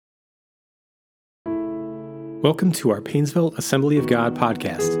Welcome to our Painesville Assembly of God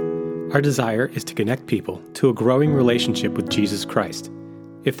podcast. Our desire is to connect people to a growing relationship with Jesus Christ.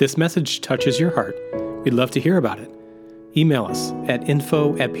 If this message touches your heart, we'd love to hear about it. Email us at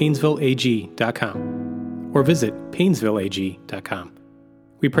info@painesvilleag.com or visit painesvilleag.com.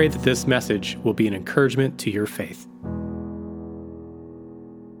 We pray that this message will be an encouragement to your faith.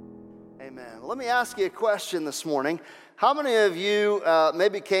 Amen. Well, let me ask you a question this morning. How many of you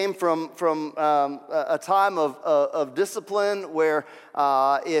maybe came from a time of discipline where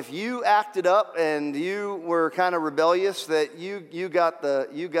if you acted up and you were kind of rebellious, that you got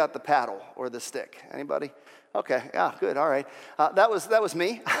the paddle or the stick? Anybody? Okay, yeah, good, all right. That was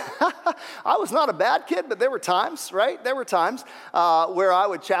me. I was not a bad kid, but there were times, right? There were times where I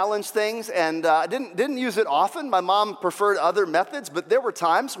would challenge things, and I didn't use it often. My mom preferred other methods, but there were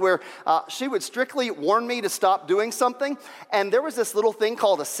times where she would strictly warn me to stop doing something, and there was this little thing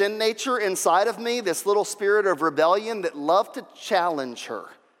called a sin nature inside of me, this little spirit of rebellion that loved to challenge her.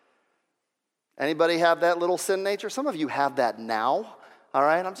 Anybody have that little sin nature? Some of you have that now, all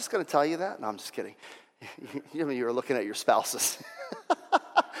right? I'm just going to tell you that. No, I'm just kidding. You're looking at your spouses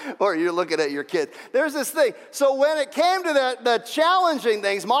or you're looking at your kids. There's this thing. So when it came to the challenging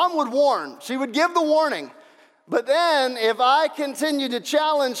things, Mom would warn. She would give the warning. But then if I continued to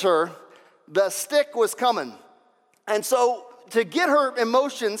challenge her, the stick was coming. And so to get her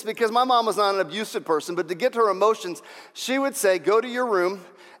emotions, because my mom was not an abusive person, but to get her emotions, she would say, "Go to your room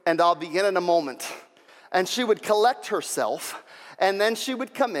and I'll begin in a moment." And she would collect herself, and then she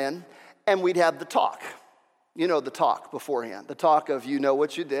would come in, and we'd have the talk. You know, the talk beforehand. The talk of, you know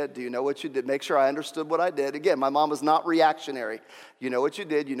what you did. Do you know what you did? Make sure I understood what I did. Again, my mom was not reactionary. You know what you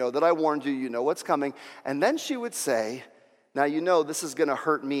did. You know that I warned you. You know what's coming. And then she would say, "Now you know this is going to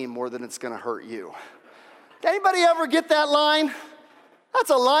hurt me more than it's going to hurt you." Anybody ever get that line?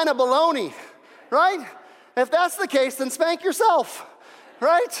 That's a line of baloney, right? If that's the case, then spank yourself,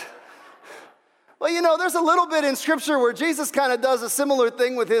 right? Well, you know, there's a little bit in Scripture where Jesus kind of does a similar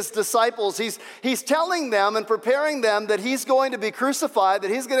thing with his disciples. He's telling them and preparing them that he's going to be crucified,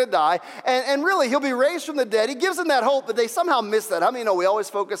 that he's going to die, and really he'll be raised from the dead. He gives them that hope, but they somehow miss that. How many know we always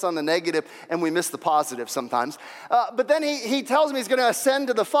focus on the negative and we miss the positive sometimes? But then he tells them he's going to ascend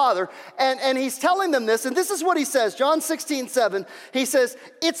to the Father, and he's telling them this, and this is what he says. John 16:7, he says,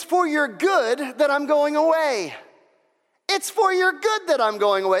 "It's for your good that I'm going away." It's for your good that I'm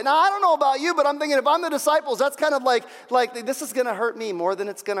going away. Now, I don't know about you, but I'm thinking if I'm the disciples, that's kind of like this is going to hurt me more than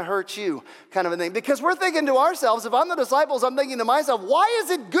it's going to hurt you kind of a thing. Because we're thinking to ourselves, if I'm the disciples, I'm thinking to myself, why is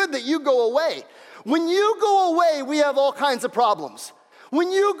it good that you go away? When you go away, we have all kinds of problems.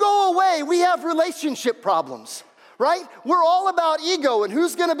 When you go away, we have relationship problems, right? We're all about ego and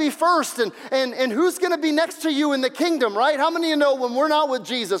who's going to be first and who's going to be next to you in the kingdom, right? How many of you know when we're not with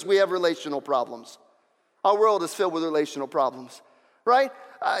Jesus, we have relational problems? Our world is filled with relational problems, right?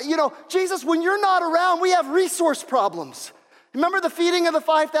 Jesus, when you're not around, we have resource problems. Remember the feeding of the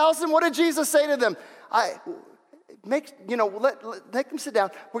 5,000? What did Jesus say to them? Make them sit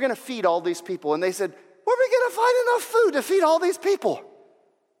down. We're going to feed all these people. And they said, where are we going to find enough food to feed all these people?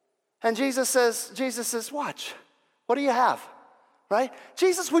 And Jesus says, watch. What do you have? Right?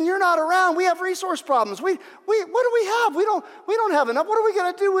 Jesus, when you're not around, we have resource problems. What do we have? We don't have enough. What are we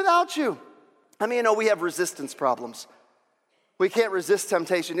going to do without you? I mean, we have resistance problems. We can't resist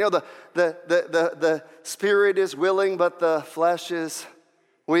temptation. The spirit is willing, but the flesh is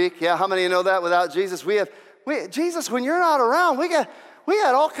weak. Yeah, how many of you know that without Jesus? Jesus, when you're not around, we got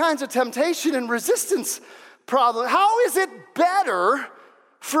all kinds of temptation and resistance problems. How is it better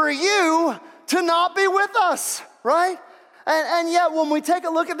for you to not be with us, right? And yet, when we take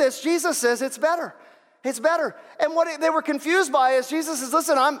a look at this, Jesus says it's better. It's better. And what they were confused by is Jesus says,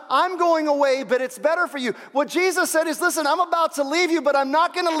 listen, I'm going away, but it's better for you. What Jesus said is, listen, I'm about to leave you, but I'm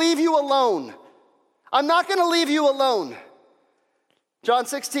not going to leave you alone. I'm not going to leave you alone. John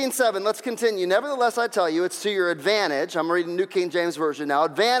 16:7, let's continue. Nevertheless, I tell you, it's to your advantage. I'm reading New King James Version now.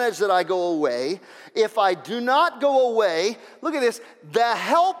 Advantage that I go away. If I do not go away, look at this, the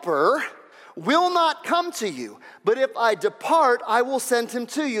helper will not come to you. But if I depart, I will send him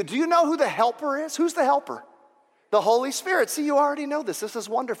to you. Do you know who the helper is? Who's the helper? The Holy Spirit. See, you already know this. This is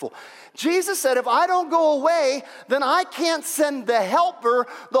wonderful. Jesus said, if I don't go away, then I can't send the helper,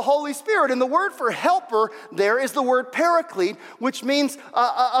 the Holy Spirit. And the word for helper there is the word paraclete, which means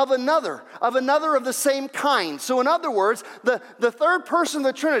of another of the same kind. So in other words, the third person of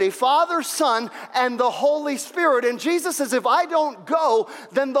the Trinity, Father, Son, and the Holy Spirit. And Jesus says, if I don't go,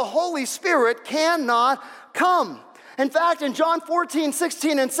 then the Holy Spirit cannot come. In fact, in John 14,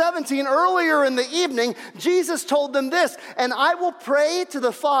 16, and 17, earlier in the evening, Jesus told them this, and I will pray to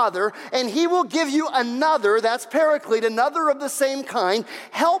the Father, and he will give you another, that's Paraclete, another of the same kind,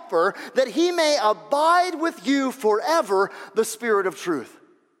 helper, that he may abide with you forever, the Spirit of truth.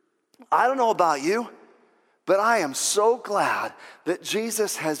 I don't know about you, but I am so glad that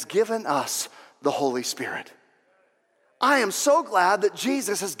Jesus has given us the Holy Spirit. I am so glad that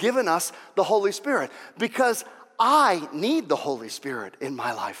Jesus has given us the Holy Spirit because I need the Holy Spirit in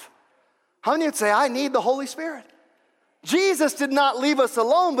my life. How many would say, I need the Holy Spirit? Jesus did not leave us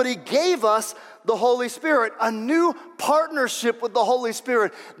alone, but he gave us the Holy Spirit, a new partnership with the Holy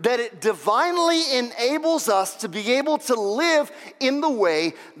Spirit, that it divinely enables us to be able to live in the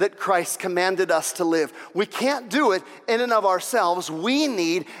way that Christ commanded us to live. We can't do it in and of ourselves. We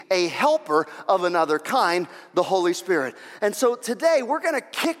need a helper of another kind, the Holy Spirit. And so today we're going to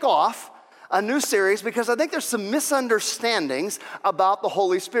kick off a new series because I think there's some misunderstandings about the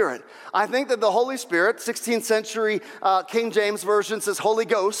Holy Spirit. I think that the Holy Spirit, 16th century King James Version says Holy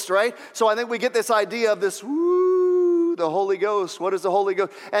Ghost, right? So I think we get this idea of this, woo, the Holy Ghost. What is the Holy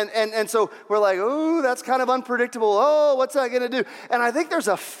Ghost? And so we're like, ooh, that's kind of unpredictable. Oh, what's that going to do? And I think there's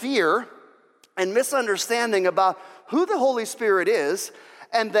a fear and misunderstanding about who the Holy Spirit is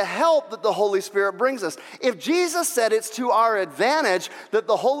and the help that the Holy Spirit brings us. If Jesus said it's to our advantage that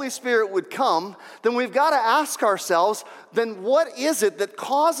the Holy Spirit would come, then we've got to ask ourselves, then what is it that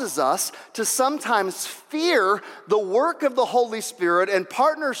causes us to sometimes fear the work of the Holy Spirit and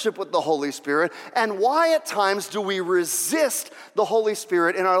partnership with the Holy Spirit, and why at times do we resist the Holy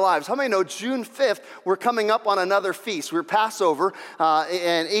Spirit in our lives? How many know June 5th, we're coming up on another feast? We're Passover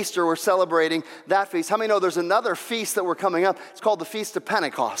and Easter, we're celebrating that feast. How many know there's another feast that we're coming up? It's called the Feast of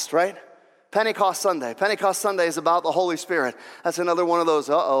Pentecost, right? Pentecost Sunday. Pentecost Sunday is about the Holy Spirit. That's another one of those,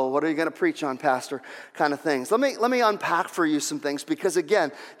 what are you going to preach on, Pastor, kind of things. Let me unpack for you some things because,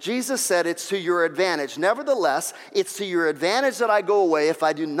 again, Jesus said it's to your advantage. Nevertheless, it's to your advantage that I go away. If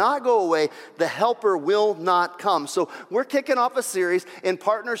I do not go away, the Helper will not come. So we're kicking off a series in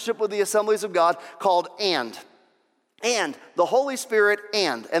partnership with the Assemblies of God called And the Holy Spirit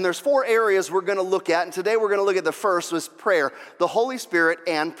and there's 4 areas we're going to look at, and today we're going to look at the first was prayer. The Holy Spirit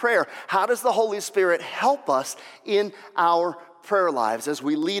and prayer. How does the Holy Spirit help us in our prayer lives as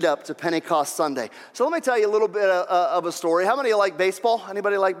we lead up to Pentecost Sunday? So let me tell you a little bit of a story. How many of you like baseball?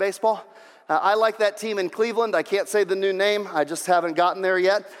 Anybody like baseball? I like that team in Cleveland. I can't say the new name. I just haven't gotten there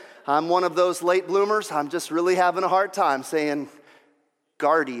yet. I'm one of those late bloomers. I'm just really having a hard time saying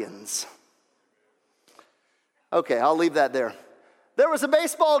Guardians. Okay, I'll leave that there. There was a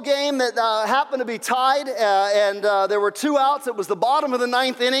baseball game that happened to be tied, and there were 2 outs. It was the bottom of the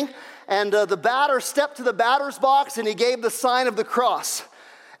 9th inning, and the batter stepped to the batter's box, and he gave the sign of the cross.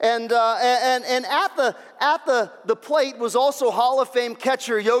 And at the plate was also Hall of Fame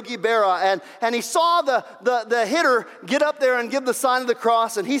catcher Yogi Berra, and he saw the hitter get up there and give the sign of the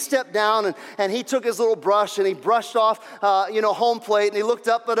cross, and he stepped down and he took his little brush and he brushed off home plate, and he looked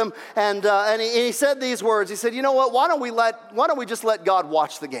up at him and he said these words. He said, you know what? Why don't we just let God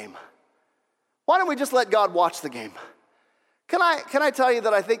watch the game? Why don't we just let God watch the game? Can I tell you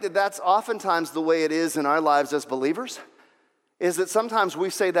that I think that that's oftentimes the way it is in our lives as believers? Is that sometimes we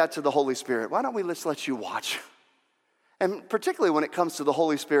say that to the Holy Spirit. Why don't we just let you watch? And particularly when it comes to the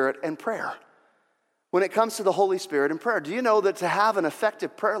Holy Spirit and prayer. When it comes to the Holy Spirit and prayer, do you know that to have an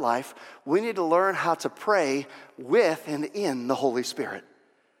effective prayer life, we need to learn how to pray with and in the Holy Spirit?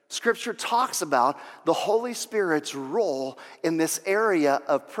 Scripture talks about the Holy Spirit's role in this area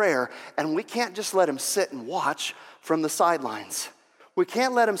of prayer, and we can't just let him sit and watch from the sidelines. We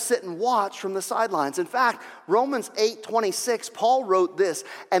can't let him sit and watch from the sidelines. In fact, Romans 8:26, Paul wrote this,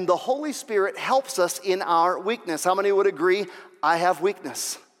 and the Holy Spirit helps us in our weakness. How many would agree? I have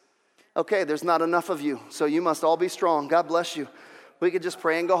weakness. Okay, there's not enough of you, so you must all be strong. God bless you. We could just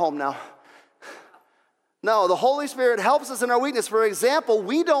pray and go home now. No, the Holy Spirit helps us in our weakness. For example,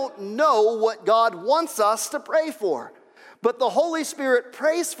 we don't know what God wants us to pray for, but the Holy Spirit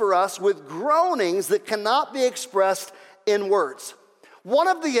prays for us with groanings that cannot be expressed in words. One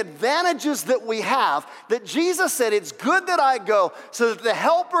of the advantages that we have, that Jesus said it's good that I go so that the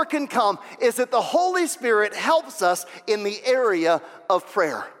Helper can come, is that the Holy Spirit helps us in the area of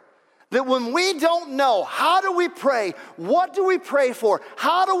prayer. That when we don't know, how do we pray? What do we pray for?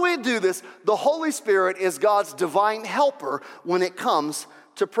 How do we do this? The Holy Spirit is God's divine helper when it comes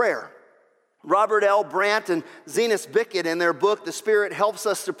to prayer. Robert L. Brandt and Zenas Bickett, in their book, The Spirit Helps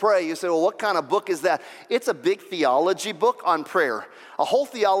Us to Pray. You say, well, what kind of book is that? It's a big theology book on prayer, a whole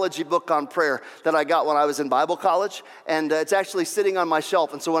theology book on prayer that I got when I was in Bible college, and it's actually sitting on my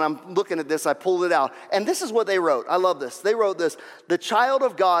shelf, and so when I'm looking at this, I pulled it out, and this is what they wrote. I love this. They wrote this: the child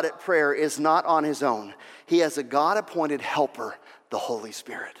of God at prayer is not on his own. He has a God-appointed helper, the Holy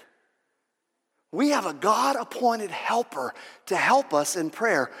Spirit. We have a God-appointed helper to help us in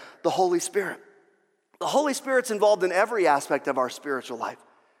prayer, the Holy Spirit. The Holy Spirit's involved in every aspect of our spiritual life.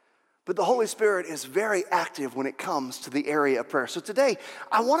 But the Holy Spirit is very active when it comes to the area of prayer. So today,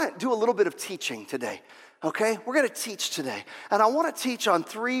 I want to do a little bit of teaching today, okay? We're going to teach today. And I want to teach on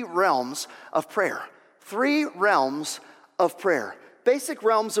 3 realms of prayer. 3 realms of prayer. Basic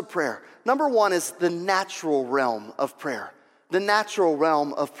realms of prayer. Number 1 is the natural realm of prayer. The natural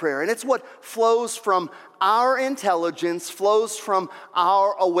realm of prayer. And it's what flows from our intelligence, flows from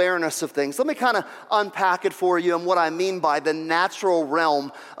our awareness of things. Let me kind of unpack it for you and what I mean by the natural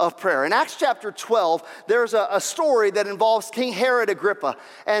realm of prayer. In Acts chapter 12, there's a story that involves King Herod Agrippa.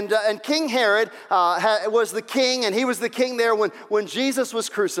 And King Herod was the king, and he was the king there when Jesus was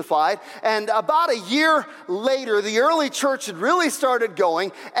crucified. And about a year later, the early church had really started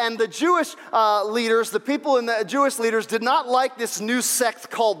going, and the Jewish leaders, the people in the Jewish leaders, did not like this new sect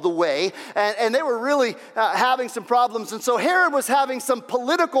called the Way, and they were really having some problems. And so Herod was having some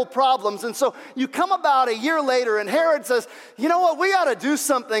political problems. And so you come about a year later, and Herod says, you know what, we got to do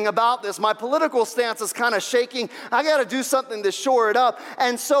something about this. My political stance is kind of shaking. I got to do something to shore it up.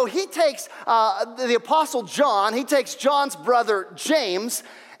 And so he takes the apostle John, he takes John's brother James,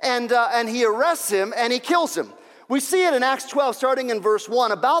 and he arrests him and he kills him. We see it in Acts 12, starting in verse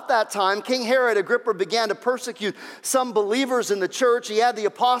 1. About that time, King Herod Agrippa began to persecute some believers in the church. He had the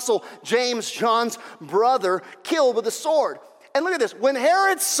apostle James, John's brother, killed with a sword. And look at this. When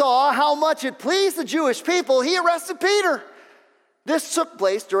Herod saw how much it pleased the Jewish people, he arrested Peter. This took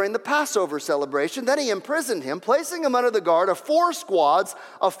place during the Passover celebration. Then he imprisoned him, placing him under the guard of 4 squads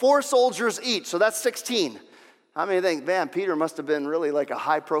of 4 soldiers each. So that's 16. How many think, man, Peter must have been really like a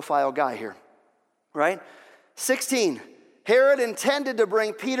high-profile guy here, right? 16, Herod intended to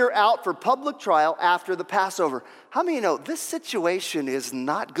bring Peter out for public trial after the Passover. How many of you know this situation is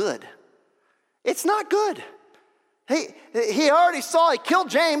not good? It's not good. He already saw, he killed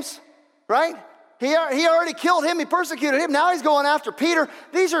James, right? He already killed him, he persecuted him. Now he's going after Peter.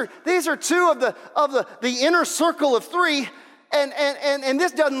 These are 2 of the inner circle of 3, and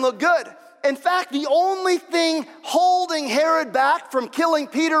this doesn't look good. In fact, the only thing holding Herod back from killing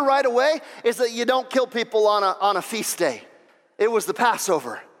Peter right away is that you don't kill people on a feast day. It was the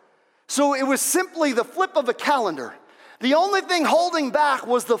Passover. So it was simply the flip of a calendar. The only thing holding back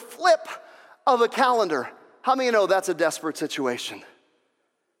was the flip of a calendar. How many of you know that's a desperate situation?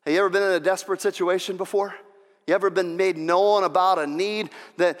 Have you ever been in a desperate situation before? You ever been made known about a need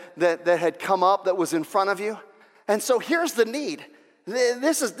that had come up that was in front of you? And so here's the need.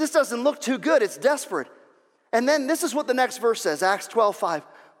 This doesn't look too good. It's desperate. And then this is what the next verse says, Acts 12:5.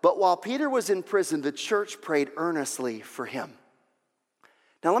 But while Peter was in prison, the church prayed earnestly for him.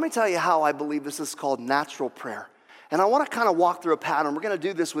 Now let me tell you how I believe this is called natural prayer. And I want to kind of walk through a pattern. We're going to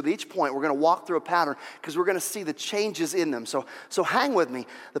do this with each point. We're going to walk through a pattern because we're going to see the changes in them. So hang with me.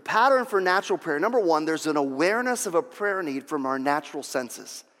 The pattern for natural prayer. Number 1, there's an awareness of a prayer need from our natural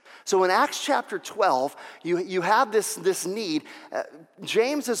senses. So in Acts chapter 12, you have this need.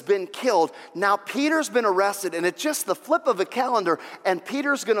 James has been killed. Now Peter's been arrested, and it's just the flip of a calendar, and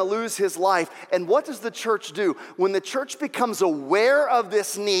Peter's going to lose his life. And what does the church do? When the church becomes aware of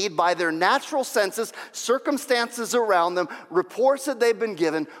this need by their natural senses, circumstances around them, reports that they've been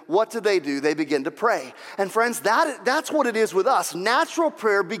given, what do? They begin to pray. And friends, that's what it is with us. Natural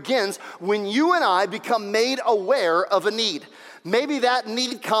prayer begins when you and I become made aware of a need. Maybe that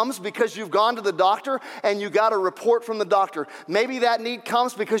need comes because you've gone to the doctor and you got a report from the doctor. Maybe that need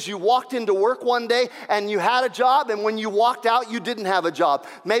comes because you walked into work one day and you had a job, and when you walked out, you didn't have a job.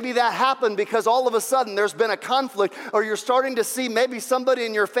 Maybe that happened because all of a sudden there's been a conflict, or you're starting to see maybe somebody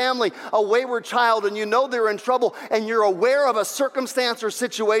in your family, a wayward child, and you know they're in trouble, and you're aware of a circumstance or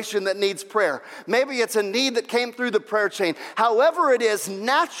situation that needs prayer. Maybe it's a need that came through the prayer chain. However it is,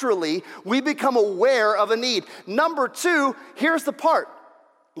 naturally, we become aware of a need. Number 2, here's the part.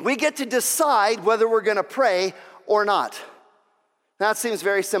 We get to decide whether we're going to pray or not. That seems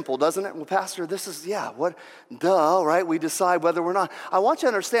very simple, doesn't it? Well, Pastor, right? We decide whether we're not. I want you to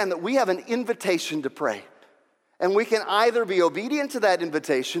understand that we have an invitation to pray. And we can either be obedient to that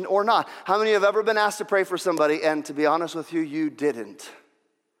invitation or not. How many have ever been asked to pray for somebody, and to be honest with you, you didn't?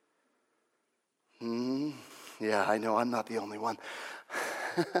 Yeah, I know, I'm not the only one.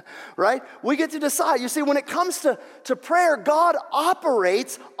 right? We get to decide. You see, when it comes to prayer, God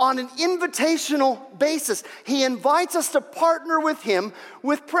operates on an invitational basis. He invites us to partner with him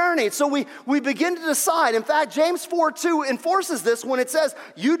with prayer needs. So we begin to decide. In fact, James 4:2 enforces this when it says,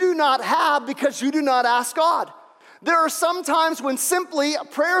 you do not have because you do not ask God. There are some times when simply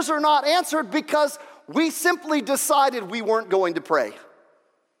prayers are not answered because we simply decided we weren't going to pray.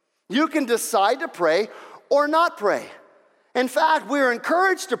 You can decide to pray or not pray. In fact, we're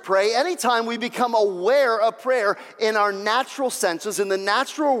encouraged to pray anytime we become aware of prayer in our natural senses, in the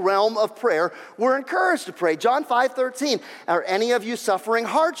natural realm of prayer. We're encouraged to pray. John 5:13, are any of you suffering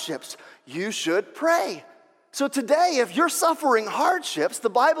hardships? You should pray. So today, if you're suffering hardships, the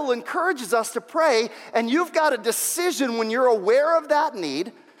Bible encourages us to pray, and you've got a decision when you're aware of that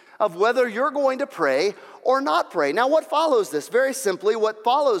need of whether you're going to pray or not pray. Now, what follows this? Very simply, what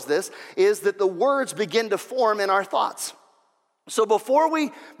follows this is that the words begin to form in our thoughts. So before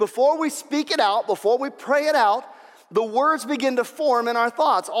we speak it out, before we pray it out, the words begin to form in our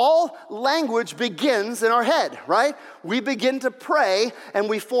thoughts. All language begins in our head, right? We begin to pray and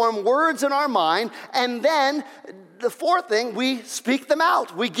we form words in our mind, and then the fourth thing, we speak them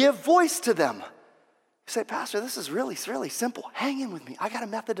out. We give voice to them. You say, Pastor, this is really, really simple. Hang in with me. I got a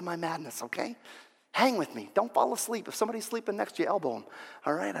method to my madness, okay? Hang with me. Don't fall asleep. If somebody's sleeping next to you, elbow them.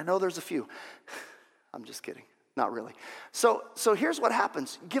 All right? I know there's a few. I'm just kidding. Not really. So here's what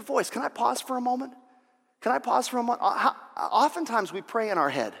happens. Give voice. Can I pause for a moment? Can I pause for a moment? Oftentimes we pray in our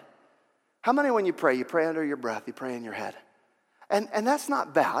head. How many when you pray under your breath, you pray in your head? And that's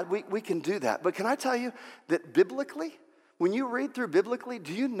not bad. We can do that. But can I tell you that biblically, when you read through biblically,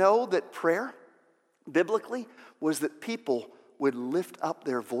 do you know that prayer, biblically, was that people would lift up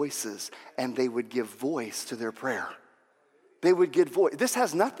their voices and they would give voice to their prayer. They would give voice. This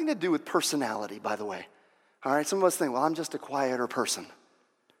has nothing to do with personality, by the way. All right, some of us think, well, I'm just a quieter person.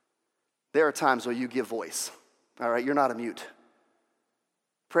 There are times where you give voice. All right, you're not a mute.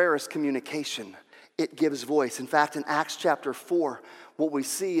 Prayer is communication. It gives voice. In fact, in Acts chapter 4, what we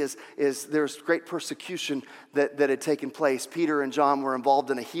see is there's great persecution that had taken place. Peter and John were involved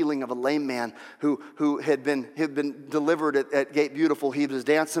in a healing of a lame man who had been delivered at Gate Beautiful. He was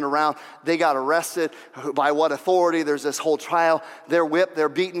dancing around. They got arrested. By what authority? There's this whole trial. They're whipped. They're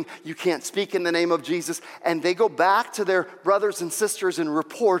beaten. You can't speak in the name of Jesus. And they go back to their brothers and sisters and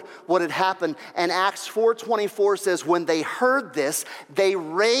report what had happened. And Acts 4:24 says, when they heard this, they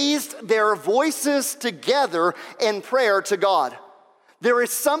raised their voices together in prayer to God. There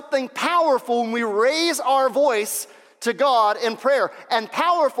is something powerful when we raise our voice to God in prayer, and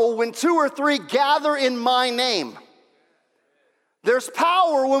powerful when 2 or 3 gather in my name. There's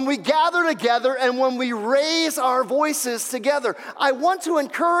power when we gather together and when we raise our voices together. I want to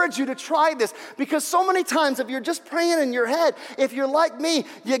encourage you to try this, because so many times if you're just praying in your head, if you're like me,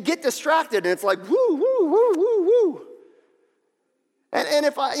 you get distracted and it's like woo, woo, woo, woo, woo. And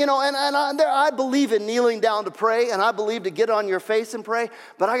if I believe in kneeling down to pray, and I believe to get on your face and pray,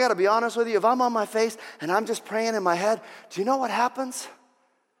 but I got to be honest with you, if I'm on my face and I'm just praying in my head, do you know what happens?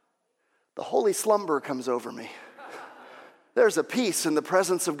 The holy slumber comes over me. There's a peace in the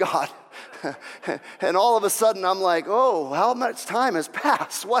presence of God. And all of a sudden I'm like, oh, how much time has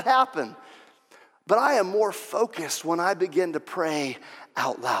passed? What happened? But I am more focused when I begin to pray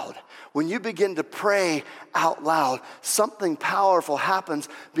out loud. When you begin to pray out loud, something powerful happens,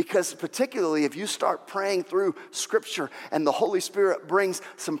 because particularly if you start praying through Scripture and the Holy Spirit brings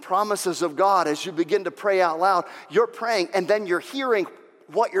some promises of God as you begin to pray out loud, you're praying and then you're hearing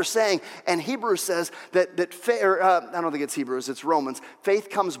what you're saying. And Hebrews says that I don't think it's Hebrews, it's Romans. Faith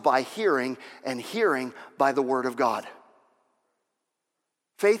comes by hearing, and hearing by the Word of God.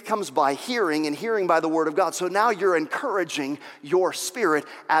 Faith comes by hearing, and hearing by the Word of God. So now you're encouraging your spirit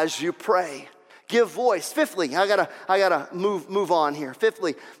as you pray. Give voice. Fifthly, I gotta move on here.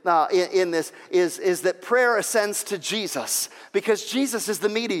 Fifthly, in this is that prayer ascends to Jesus, because Jesus is the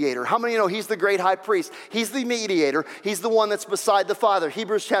mediator. How many of you know He's the great high priest? He's the mediator. He's the one that's beside the Father.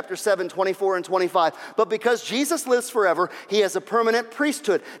 Hebrews chapter 7, 24 and 25. But because Jesus lives forever, He has a permanent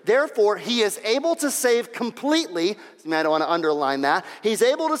priesthood. Therefore, He is able to save completely. I don't want to underline that. He's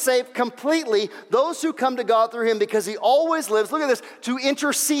able to save completely those who come to God through Him, because He always lives, look at this, to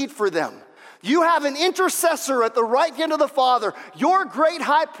intercede for them. You have an intercessor at the right hand of the Father, your great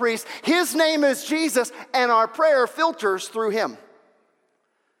high priest. His name is Jesus, and our prayer filters through Him.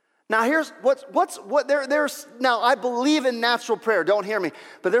 Now here's there's now I believe in natural prayer, don't hear me,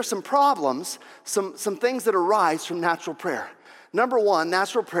 but there's some problems, some things that arise from natural prayer. Number one,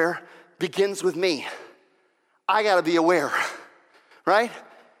 natural prayer begins with me. I got to be aware, right?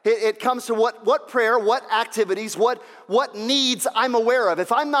 It comes to what prayer, what activities, what needs I'm aware of.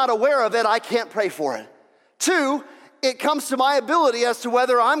 If I'm not aware of it, I can't pray for it. 2, it comes to my ability as to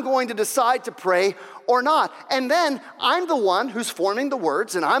whether I'm going to decide to pray or not. And then I'm the one who's forming the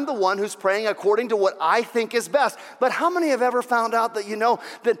words, and I'm the one who's praying according to what I think is best. But how many have ever found out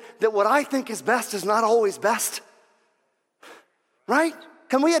that that what I think is best is not always best? Right?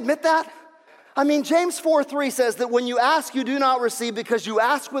 Can we admit that? I mean, James 4:3 says that when you ask, you do not receive because you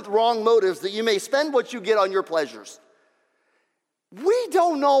ask with wrong motives, that you may spend what you get on your pleasures. We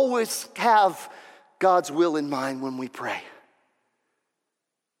don't always have God's will in mind when we pray.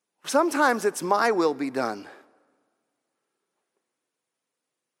 Sometimes it's my will be done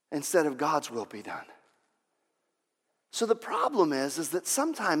instead of God's will be done. So the problem is that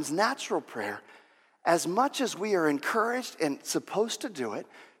sometimes natural prayer, as much as we are encouraged and supposed to do it,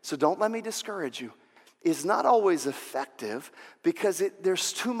 so don't let me discourage you, is not always effective because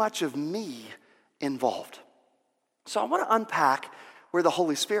there's too much of me involved. So I want to unpack where the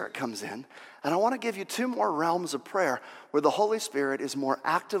Holy Spirit comes in, and I want to give you 2 more realms of prayer where the Holy Spirit is more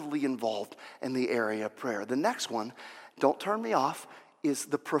actively involved in the area of prayer. The next one, don't turn me off, is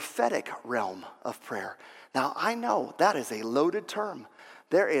the prophetic realm of prayer. Now, I know that is a loaded term.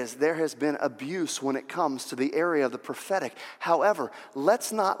 There has been abuse when it comes to the area of the prophetic. However,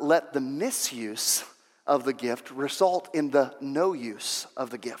 let's not let the misuse of the gift result in the no use of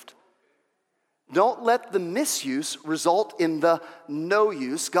the gift. Don't let the misuse result in the no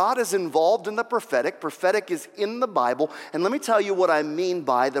use. God is involved in the prophetic. Prophetic is in the Bible. And let me tell you what I mean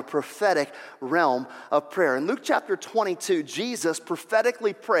by the prophetic realm of prayer. In Luke chapter 22, Jesus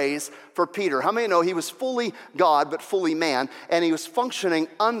prophetically prays for Peter. How many know he was fully God but fully man, and he was functioning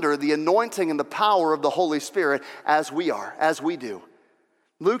under the anointing and the power of the Holy Spirit as we do.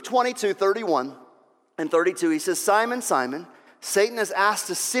 Luke 22, 31 and 32, he says, Simon, Simon, Satan has asked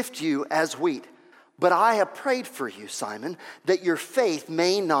to sift you as wheat. But I have prayed for you, Simon, that your faith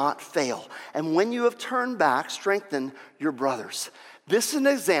may not fail. And when you have turned back, strengthen your brothers. This is an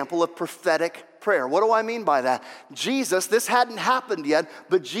example of prophetic prayer. What do I mean by that? Jesus, this hadn't happened yet,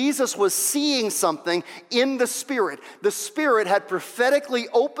 but Jesus was seeing something in the Spirit. The Spirit had prophetically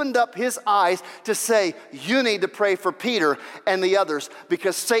opened up his eyes to say, you need to pray for Peter and the others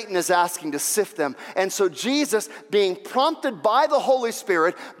because Satan is asking to sift them. And so Jesus, being prompted by the Holy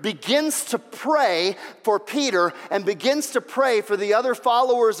Spirit, begins to pray for Peter and begins to pray for the other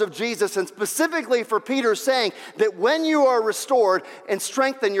followers of Jesus, and specifically for Peter, saying that when you are restored and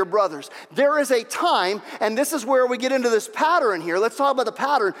strengthen your brothers, there is a time, and this is where we get into this pattern here. Let's talk about the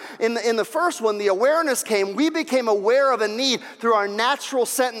pattern. In the first one, the awareness came. We became aware of a need through our natural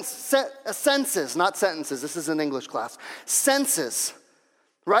senses, not sentences. This is an English class. Senses,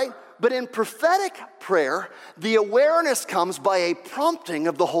 right? But in prophetic prayer, the awareness comes by a prompting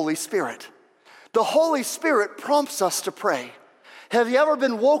of the Holy Spirit. The Holy Spirit prompts us to pray. Have you ever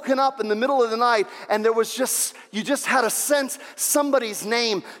been woken up in the middle of the night and you just had a sense, somebody's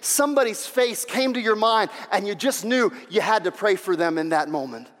name, somebody's face came to your mind, and you just knew you had to pray for them in that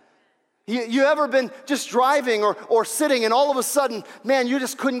moment? You ever been just driving or sitting, and all of a sudden, man, you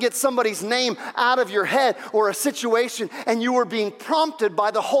just couldn't get somebody's name out of your head or a situation, and you were being prompted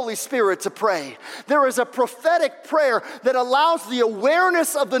by the Holy Spirit to pray? There is a prophetic prayer that allows the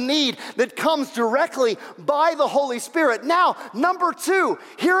awareness of the need that comes directly by the Holy Spirit. Now, number 2,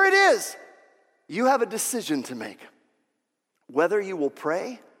 here it is. You have a decision to make, whether you will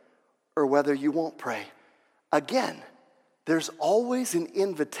pray or whether you won't pray. Again, there's always an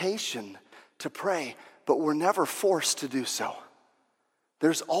invitation to pray, but we're never forced to do so.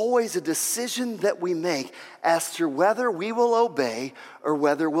 There's always a decision that we make as to whether we will obey or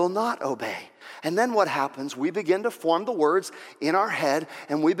whether we'll not obey. And then what happens? We begin to form the words in our head,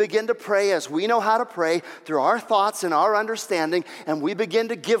 and we begin to pray as we know how to pray through our thoughts and our understanding, and we begin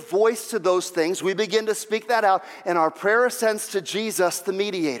to give voice to those things. We begin to speak that out, and our prayer ascends to Jesus, the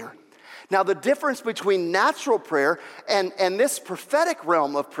mediator. Now, the difference between natural prayer and this prophetic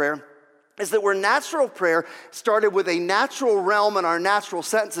realm of prayer is that where natural prayer started with a natural realm and our natural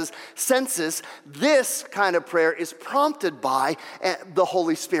senses, this kind of prayer is prompted by the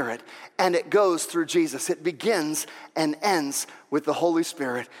Holy Spirit, and it goes through Jesus. It begins and ends with the Holy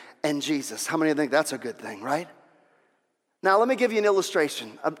Spirit and Jesus. How many think that's a good thing, right? Now, let me give you an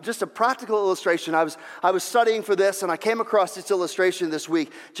illustration, just a practical illustration. I was studying for this, and I came across this illustration this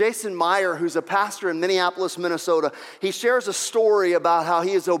week. Jason Meyer, who's a pastor in Minneapolis, Minnesota, he shares a story about how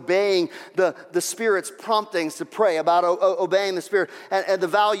he is obeying the Spirit's promptings to pray, about obeying the Spirit and the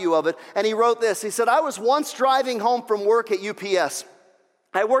value of it. And he wrote this. He said, I was once driving home from work at UPS.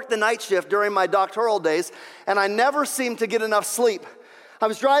 I worked the night shift during my doctoral days, and I never seemed to get enough sleep. I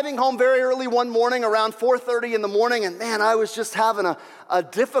was driving home very early one morning around 4:30 in the morning, and man, I was just having a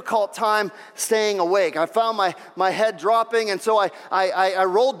difficult time staying awake. I found my head dropping, and so I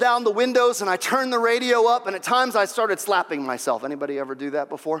rolled down the windows and I turned the radio up, and at times I started slapping myself. Anybody ever do that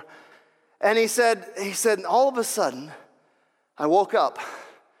before? And he said, all of a sudden, I woke up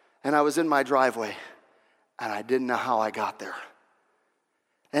and I was in my driveway, and I didn't know how I got there.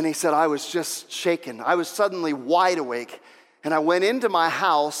 And he said, I was just shaken. I was suddenly wide awake. And I went into my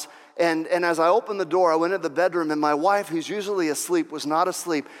house, and as I opened the door, I went into the bedroom, and my wife, who's usually asleep, was not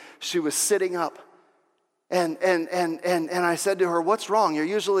asleep. She was sitting up. And I said to her, what's wrong? You're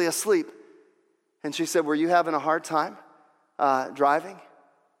usually asleep. And she said, were you having a hard time driving?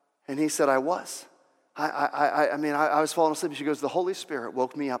 And he said, I was. I was falling asleep. She goes, the Holy Spirit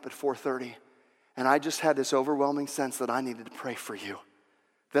woke me up at 4:30, and I just had this overwhelming sense that I needed to pray for you.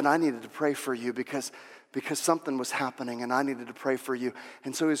 That I needed to pray for you because something was happening, and I needed to pray for you.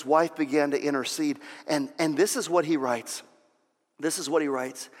 And so his wife began to intercede, and this is what he writes. This is what he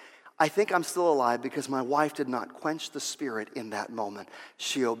writes. I think I'm still alive because my wife did not quench the Spirit in that moment.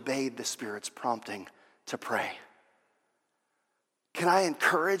 She obeyed the Spirit's prompting to pray. Can I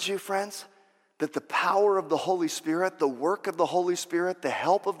encourage you, friends, that the power of the Holy Spirit, the work of the Holy Spirit, the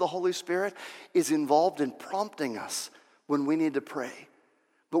help of the Holy Spirit is involved in prompting us when we need to pray.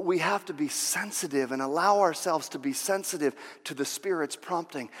 But we have to be sensitive and allow ourselves to be sensitive to the Spirit's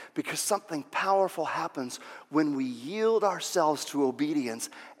prompting, because something powerful happens when we yield ourselves to obedience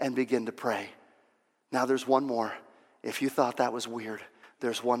and begin to pray. Now there's one more. If you thought that was weird,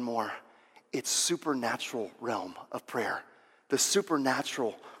 there's one more. It's supernatural realm of prayer. The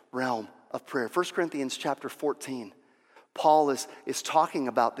supernatural realm of prayer. 1 Corinthians chapter 14. Paul is talking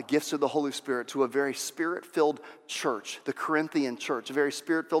about the gifts of the Holy Spirit to a very Spirit-filled church, the Corinthian church, a very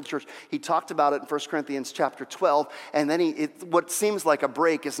Spirit-filled church. He talked about it in 1 Corinthians chapter 12, and then what seems like a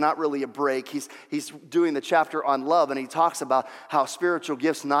break is not really a break. He's doing the chapter on love, and he talks about how spiritual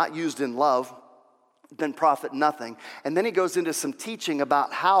gifts not used in love then profit nothing. And then he goes into some teaching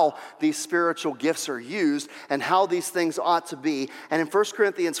about how these spiritual gifts are used and how these things ought to be. And in 1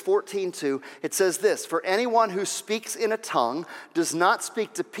 Corinthians 14:2, it says this, for anyone who speaks in a tongue does not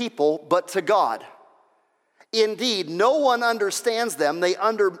speak to people, but to God. Indeed, no one understands them. They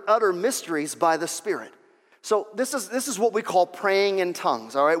utter mysteries by the Spirit. So this is what we call praying in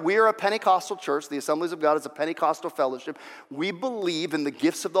tongues, all right? We are a Pentecostal church. The Assemblies of God is a Pentecostal fellowship. We believe in the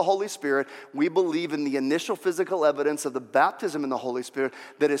gifts of the Holy Spirit. We believe in the initial physical evidence of the baptism in the Holy Spirit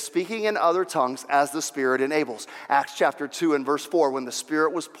that is speaking in other tongues as the Spirit enables. Acts chapter 2 and verse 4, when the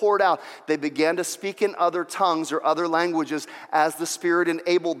Spirit was poured out, they began to speak in other tongues or other languages as the Spirit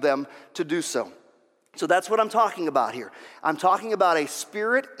enabled them to do so. So that's what I'm talking about here. I'm talking about a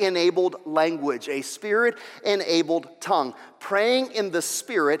Spirit-enabled language, a Spirit-enabled tongue. Praying in the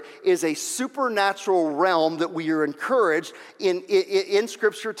Spirit is a supernatural realm that we are encouraged in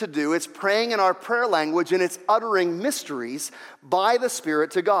Scripture to do. It's praying in our prayer language, and it's uttering mysteries by the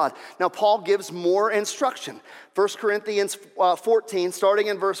Spirit to God. Now, Paul gives more instruction. 1 Corinthians 14, starting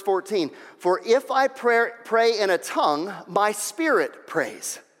in verse 14. For if I pray in a tongue, my spirit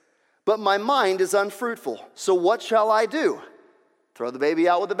prays, but my mind is unfruitful. So what shall I do? Throw the baby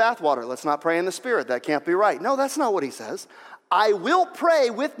out with the bathwater. Let's not pray in the Spirit. That can't be right. No, that's not what he says. I will pray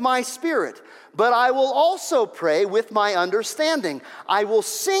with my spirit, but I will also pray with my understanding. I will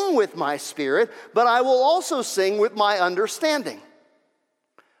sing with my spirit, but I will also sing with my understanding.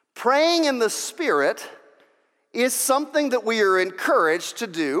 Praying in the Spirit is something that we are encouraged to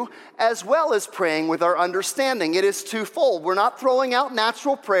do, as well as praying with our understanding. It is twofold. We're not throwing out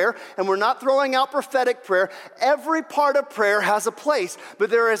natural prayer, and we're not throwing out prophetic prayer. Every part of prayer has a place, but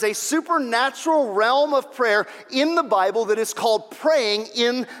there is a supernatural realm of prayer in the Bible that is called praying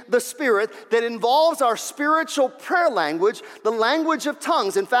in the Spirit, that involves our spiritual prayer language, the language of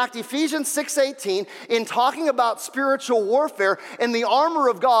tongues. In fact, Ephesians 6:18, in talking about spiritual warfare and the armor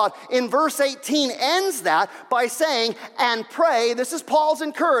of God, in verse 18 ends that by saying, and pray, this is Paul's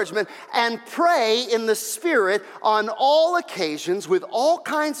encouragement, and pray in the Spirit on all occasions with all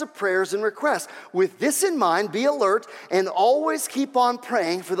kinds of prayers and requests. With this in mind, be alert and always keep on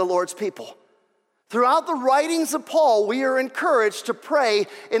praying for the Lord's people. Throughout the writings of Paul, we are encouraged to pray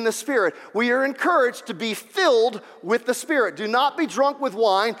in the Spirit. We are encouraged to be filled with the Spirit. Do not be drunk with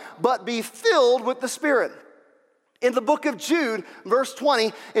wine, but be filled with the Spirit. In the book of Jude, verse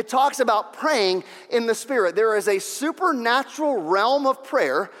 20, it talks about praying in the Spirit. There is a supernatural realm of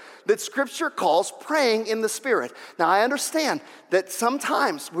prayer that Scripture calls praying in the Spirit. Now, I understand that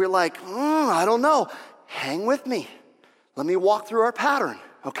sometimes we're like, I don't know. Hang with me. Let me walk through our pattern,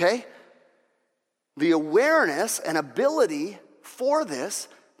 okay? The awareness and ability for this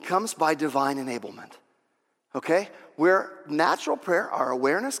comes by divine enablement. Okay? Where natural prayer, our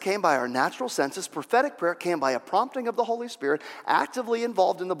awareness came by our natural senses, prophetic prayer came by a prompting of the Holy Spirit, actively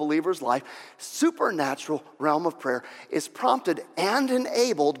involved in the believer's life, supernatural realm of prayer is prompted and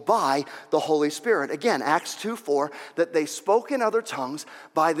enabled by the Holy Spirit. Again, Acts 2:4, that they spoke in other tongues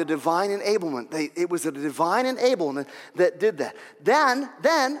by the divine enablement. It was a divine enablement that did that.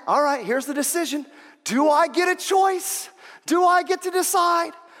 Then, all right, here's the decision. Do I get a choice? Do I get to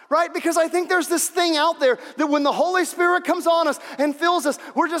decide? Right? Because I think there's this thing out there that when the Holy Spirit comes on us and fills us,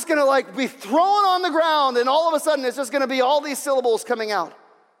 we're just going to be thrown on the ground, and all of a sudden it's just going to be all these syllables coming out.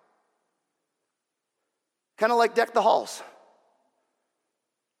 Kind of like Deck the Halls.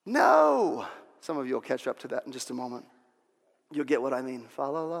 No. Some of you will catch up to that in just a moment. You'll get what I mean. Fa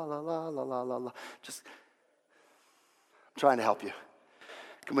la la la la la la la la. Just I'm trying to help you.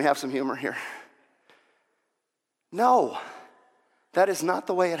 Can we have some humor here? No. That is not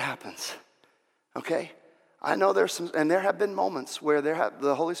the way it happens, okay? I know there have been moments where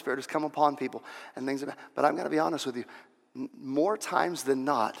the Holy Spirit has come upon people and things, but I'm going to be honest with you. More times than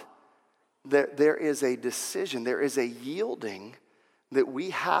not, there is a decision, there is a yielding that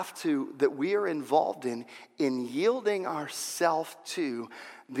we are involved in yielding ourselves to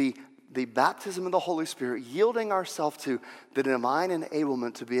the baptism of the Holy Spirit, yielding ourselves to the divine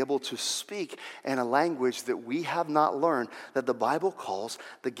enablement to be able to speak in a language that we have not learned, that the Bible calls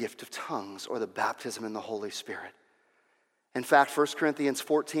the gift of tongues or the baptism in the Holy Spirit. In fact, 1 Corinthians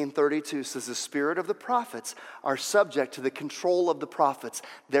 14:32 says the spirit of the prophets are subject to the control of the prophets.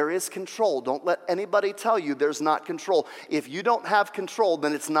 There is control. Don't let anybody tell you there's not control. If you don't have control,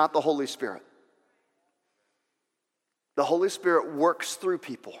 then it's not the Holy Spirit. The Holy Spirit works through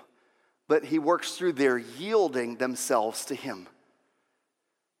people, but he works through their yielding themselves to him.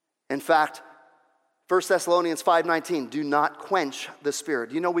 In fact, 1 Thessalonians 5:19, do not quench the Spirit.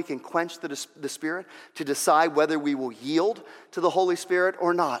 Do you know we can quench the Spirit to decide whether we will yield to the Holy Spirit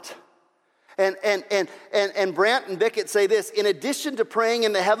or not? And Brandt and Bickett say this: in addition to praying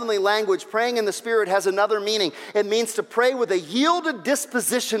in the heavenly language, praying in the Spirit has another meaning. It means to pray with a yielded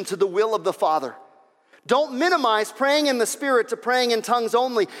disposition to the will of the Father. Don't minimize praying in the Spirit to praying in tongues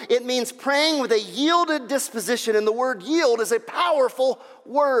only. It means praying with a yielded disposition, and the word yield is a powerful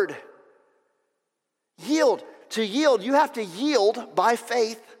word. Yield. To yield, you have to yield by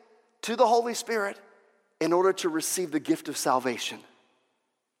faith to the Holy Spirit in order to receive the gift of salvation.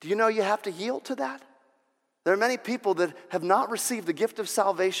 Do you know you have to yield to that? There are many people that have not received the gift of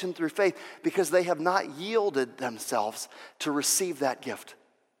salvation through faith because they have not yielded themselves to receive that gift.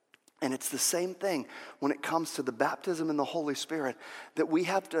 And it's the same thing when it comes to the baptism in the Holy Spirit, that we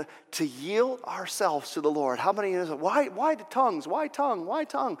have to yield ourselves to the Lord. How many of you know, why the tongues? Why tongue? Why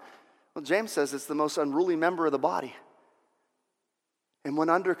tongue? Well, James says it's the most unruly member of the body. And when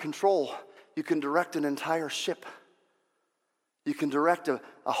under control, you can direct an entire ship. You can direct a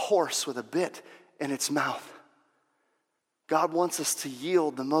horse with a bit in its mouth. God wants us to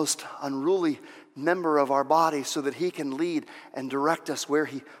yield the most unruly member of our body so that he can lead and direct us where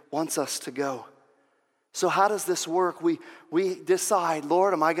he wants us to go. So how does this work? We decide,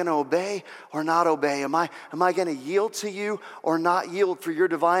 Lord, am I going to obey or not obey? Am I going to yield to you or not yield for your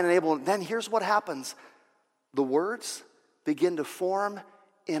divine enablement? Then here's what happens. The words begin to form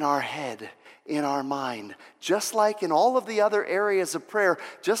in our head, in our mind. Just like in all of the other areas of prayer,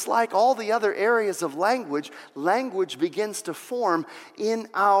 just like all the other areas of language begins to form in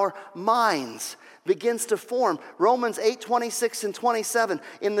our minds. Begins to form. Romans 8:26 and 27.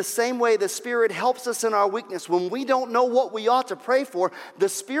 In the same way, the Spirit helps us in our weakness. When we don't know what we ought to pray for, the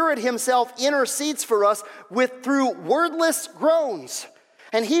Spirit himself intercedes for us through wordless groans.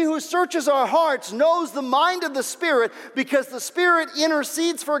 And he who searches our hearts knows the mind of the Spirit, because the Spirit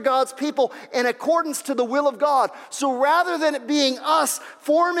intercedes for God's people in accordance to the will of God. So rather than it being us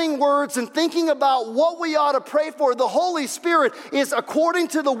forming words and thinking about what we ought to pray for, the Holy Spirit is, according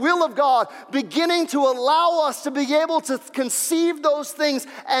to the will of God, beginning to allow us to be able to conceive those things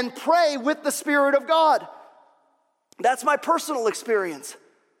and pray with the Spirit of God. That's my personal experience.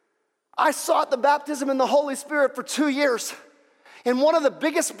 I sought the baptism in the Holy Spirit for 2 years. And one of the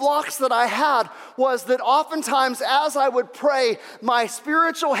biggest blocks that I had was that oftentimes as I would pray, my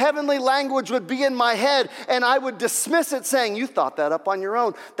spiritual heavenly language would be in my head, and I would dismiss it saying, you thought that up on your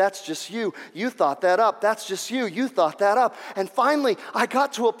own. That's just you. You thought that up. That's just you. You thought that up. And finally, I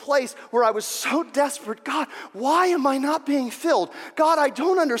got to a place where I was so desperate. God, why am I not being filled? God, I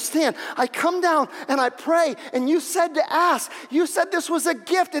don't understand. I come down and I pray, and you said to ask. You said this was a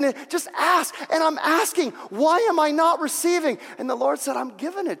gift, and just ask. And I'm asking, why am I not receiving? And the Lord said, I'm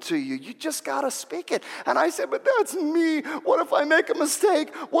giving it to you. You just got to speak it. And I said, but that's me. What if I make a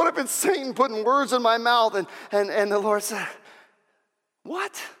mistake? What if it's Satan putting words in my mouth? And the Lord said,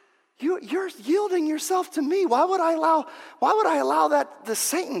 what? You're yielding yourself to me. Why would I allow the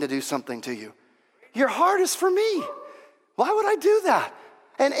Satan to do something to you? Your heart is for me. Why would I do that?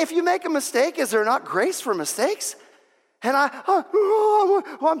 And if you make a mistake, is there not grace for mistakes? And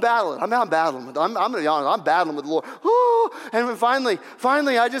I'm battling. I'm battling. I'm going to be honest. I'm battling with the Lord. And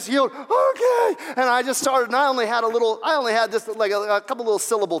finally, I just yield. Okay. And I just started. And I only had just like a couple little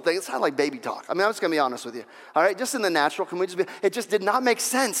syllable things. It sounded like baby talk. I mean, I'm just going to be honest with you. All right. Just in the natural. It just did not make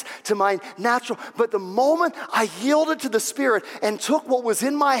sense to my natural. But the moment I yielded to the Spirit and took what was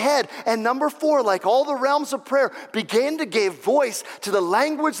in my head, and number 4, like all the realms of prayer, began to give voice to the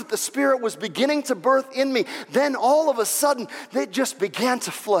language that the Spirit was beginning to birth in me, then all of a sudden, they just began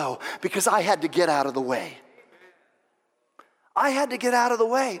to flow because I had to get out of the way. I had to get out of the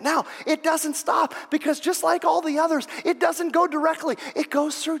way. Now, it doesn't stop because just like all the others, it doesn't go directly. It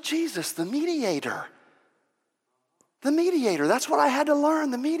goes through Jesus, the mediator. The mediator. That's what I had to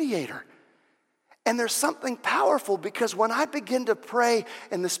learn, the mediator. And there's something powerful because when I begin to pray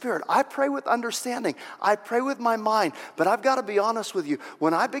in the Spirit, I pray with understanding. I pray with my mind. But I've got to be honest with you.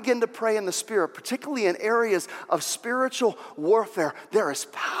 When I begin to pray in the Spirit, particularly in areas of spiritual warfare, there is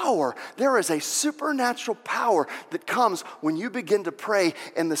power. There is a supernatural power that comes when you begin to pray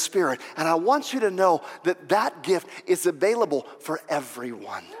in the Spirit. And I want you to know that that gift is available for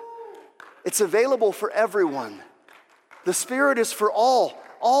everyone. It's available for everyone. The Spirit is for all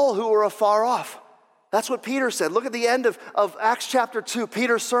who are afar off. That's what Peter said. Look at the end of Acts chapter 2,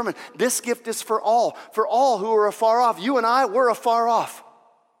 Peter's sermon. This gift is for all who are afar off. You and I, we're afar off.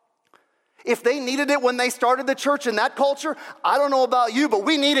 If they needed it when they started the church in that culture, I don't know about you, but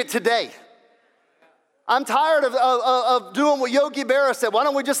we need it today. I'm tired of doing what Yogi Berra said. Why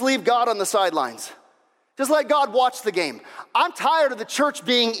don't we just leave God on the sidelines? Just let God watch the game. I'm tired of the church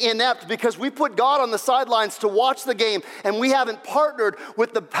being inept because we put God on the sidelines to watch the game and we haven't partnered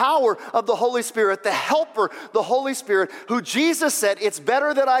with the power of the Holy Spirit, the helper, the Holy Spirit, who Jesus said, it's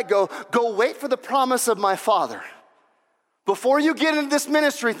better that I go wait for the promise of my Father. Before you get into this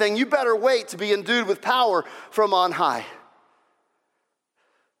ministry thing, you better wait to be endued with power from on high.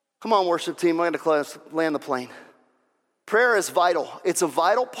 Come on, worship team, I'm going to land the plane. Prayer is vital. It's a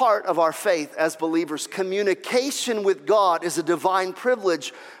vital part of our faith as believers. Communication with God is a divine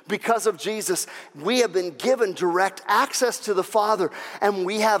privilege because of Jesus. We have been given direct access to the Father, and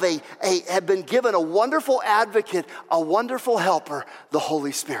we have been given a wonderful advocate, a wonderful helper, the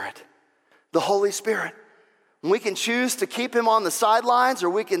Holy Spirit. The Holy Spirit. We can choose to keep him on the sidelines, or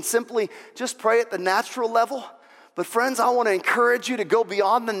we can simply just pray at the natural level. But friends, I want to encourage you to go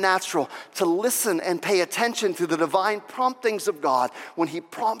beyond the natural, to listen and pay attention to the divine promptings of God when he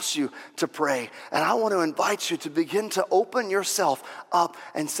prompts you to pray. And I want to invite you to begin to open yourself up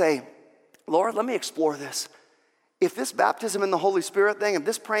and say, Lord, let me explore this. If this baptism in the Holy Spirit thing, if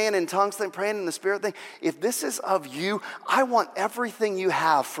this praying in tongues thing, praying in the Spirit thing, if this is of you, I want everything you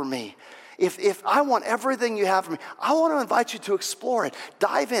have for me. If I want everything you have for me, I want to invite you to explore it.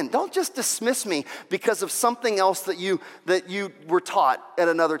 Dive in. Don't just dismiss me because of something else that you were taught at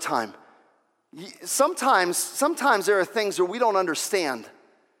another time. Sometimes there are things that we don't understand.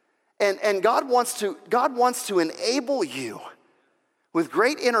 And God wants to enable you with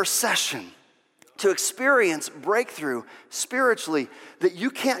great intercession to experience breakthrough spiritually that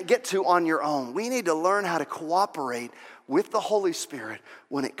you can't get to on your own. We need to learn how to cooperate with the Holy Spirit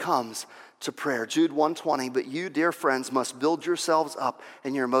when it comes to prayer. Jude 1:20, but you, dear friends, must build yourselves up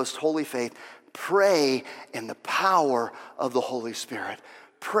in your most holy faith. Pray in the power of the Holy Spirit.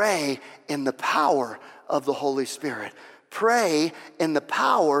 Pray in the power of the Holy Spirit. Pray in the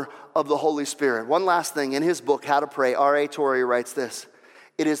power of the Holy Spirit. One last thing, in his book, How to Pray, R.A. Torrey writes this: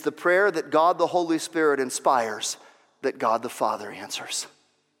 it is the prayer that God the Holy Spirit inspires that God the Father answers.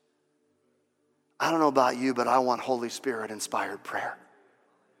 I don't know about you, but I want Holy Spirit inspired prayer.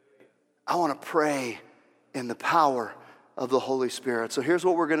 I want to pray in the power of the Holy Spirit. So here's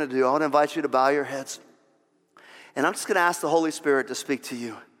what we're going to do. I want to invite you to bow your heads. And I'm just going to ask the Holy Spirit to speak to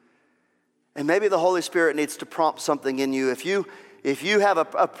you. And maybe the Holy Spirit needs to prompt something in you. If you have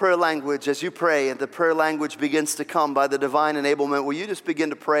a prayer language, as you pray, and the prayer language begins to come by the divine enablement, will you just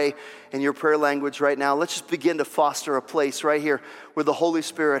begin to pray in your prayer language right now? Let's just begin to foster a place right here where the Holy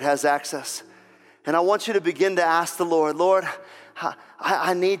Spirit has access. And I want you to begin to ask the Lord, Lord,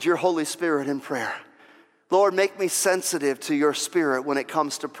 I need your Holy Spirit in prayer. Lord, make me sensitive to your Spirit when it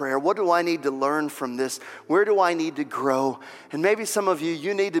comes to prayer. What do I need to learn from this? Where do I need to grow? And maybe some of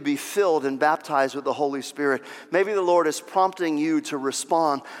you need to be filled and baptized with the Holy Spirit. Maybe the Lord is prompting you to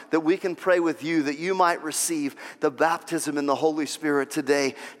respond, that we can pray with you, that you might receive the baptism in the Holy Spirit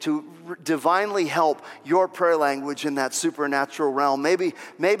today to divinely help your prayer language in that supernatural realm. Maybe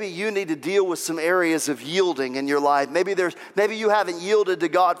you need to deal with some areas of yielding in your life. Maybe you haven't yielded to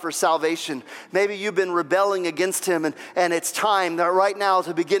God for salvation. Maybe you've been rebelling against him, and it's time that right now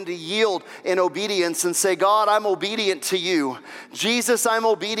to begin to yield in obedience and say, God, I'm obedient to you. Jesus, I'm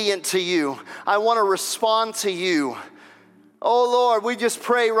obedient to you. I want to respond to you. Oh Lord, we just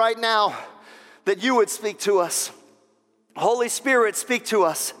pray right now that you would speak to us. Holy Spirit, speak to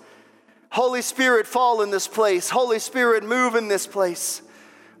us. Holy Spirit, fall in this place. Holy Spirit, move in this place.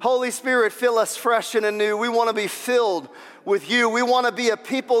 Holy Spirit, fill us fresh and anew. We want to be filled with you. We want to be a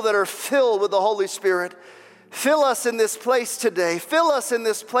people that are filled with the Holy Spirit. Fill us in this place today. Fill us in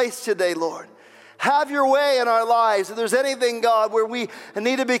this place today, Lord. Have your way in our lives. If there's anything, God, where we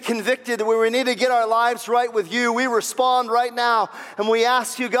need to be convicted, where we need to get our lives right with you, we respond right now. And we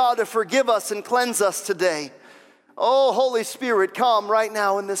ask you, God, to forgive us and cleanse us today. Oh, Holy Spirit, come right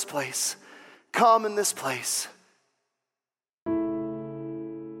now in this place. Come in this place.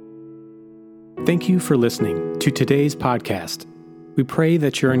 Thank you for listening to today's podcast. We pray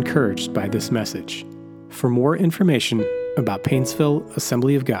that you're encouraged by this message. For more information about Painesville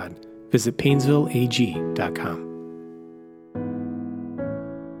Assembly of God, visit painesvilleag.com.